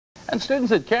And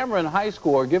students at Cameron High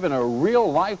School are given a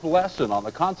real-life lesson on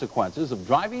the consequences of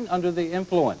driving under the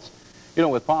influence. You know,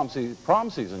 with prom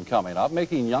season coming up,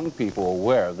 making young people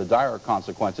aware of the dire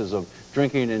consequences of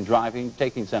drinking and driving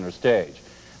taking center stage.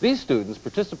 These students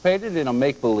participated in a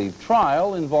make-believe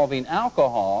trial involving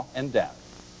alcohol and death.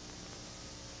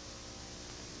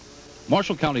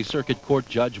 Marshall County Circuit Court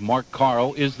Judge Mark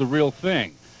Caro is the real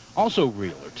thing. Also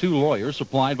real are two lawyers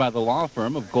supplied by the law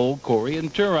firm of Gold, Corey,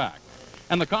 and Turak.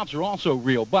 And the cops are also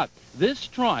real, but this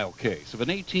trial case of an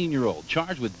 18-year-old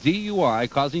charged with DUI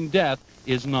causing death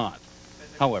is not.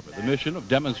 However, the mission of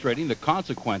demonstrating the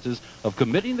consequences of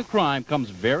committing the crime comes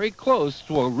very close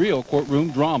to a real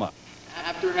courtroom drama.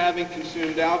 After having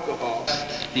consumed alcohol,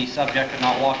 the subject did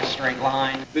not walk a straight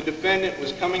line. The defendant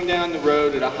was coming down the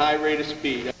road at a high rate of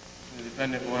speed. The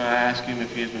defendant, when I asked him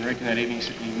if he had been drinking that evening,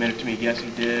 he admitted to me, yes,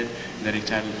 he did, and that he's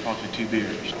had approximately 2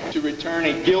 beers. To return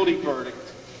a guilty verdict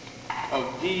of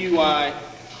DUI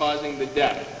causing the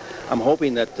death. I'm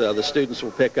hoping that the students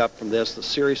will pick up from this the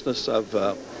seriousness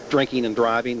of drinking and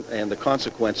driving and the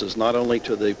consequences not only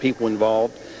to the people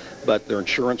involved, but their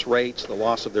insurance rates, the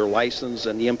loss of their license,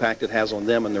 and the impact it has on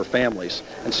them and their families,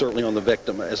 and certainly on the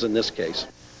victim, as in this case.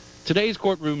 Today's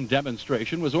courtroom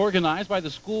demonstration was organized by the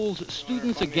school's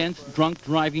Students Against Drunk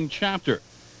Driving chapter.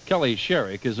 Kelly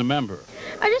Sherrick is a member.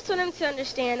 I just want them to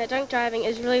understand that drunk driving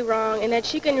is really wrong and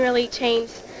that you can really change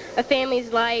a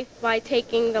family's life by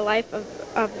taking the life of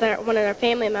one of their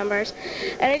family members.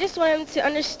 And I just want them to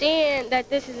understand that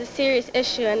this is a serious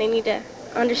issue and they need to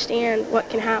understand what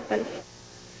can happen.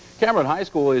 Cameron High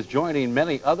School is joining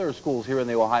many other schools here in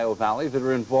the Ohio Valley that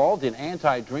are involved in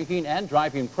anti-drinking and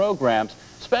driving programs,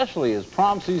 especially as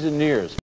prom season nears.